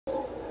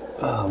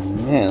Oh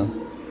man.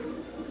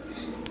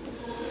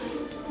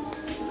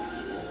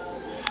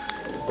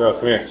 Bro,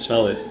 come here,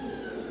 smell these.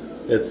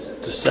 It's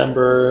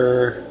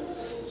December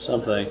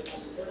something.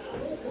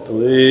 I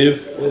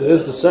believe it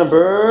is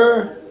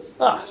December.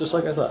 Ah, just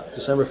like I thought.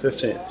 December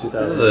 15th,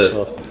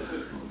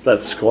 2012. It's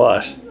that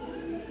squash.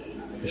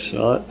 You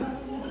smell it?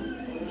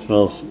 It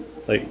smells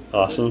like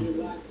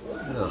awesome.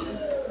 Ugh.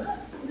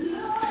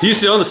 He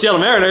used to own the Seattle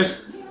Mariners.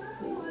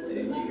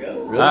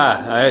 Really?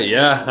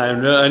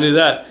 I knew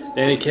that.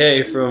 Danny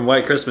Kaye from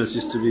White Christmas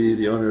used to be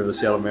the owner of the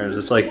Seattle Mariners.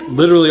 It's like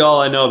literally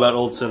all I know about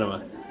old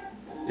cinema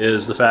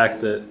is the fact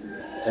that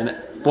a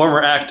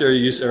former actor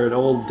or an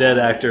old dead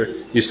actor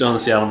used to own the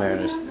Seattle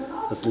Mariners.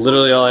 That's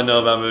literally all I know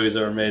about movies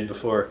that were made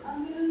before.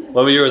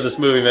 What year was this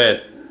movie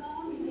made?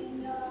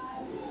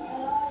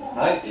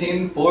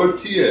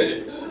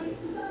 1948.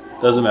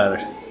 Doesn't matter.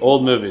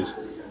 Old movies.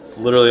 It's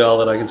literally all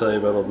that I can tell you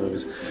about old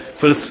movies.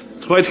 But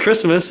it's White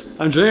Christmas.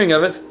 I'm dreaming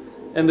of it.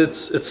 And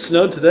it's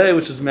snowed today,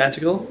 which is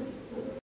magical.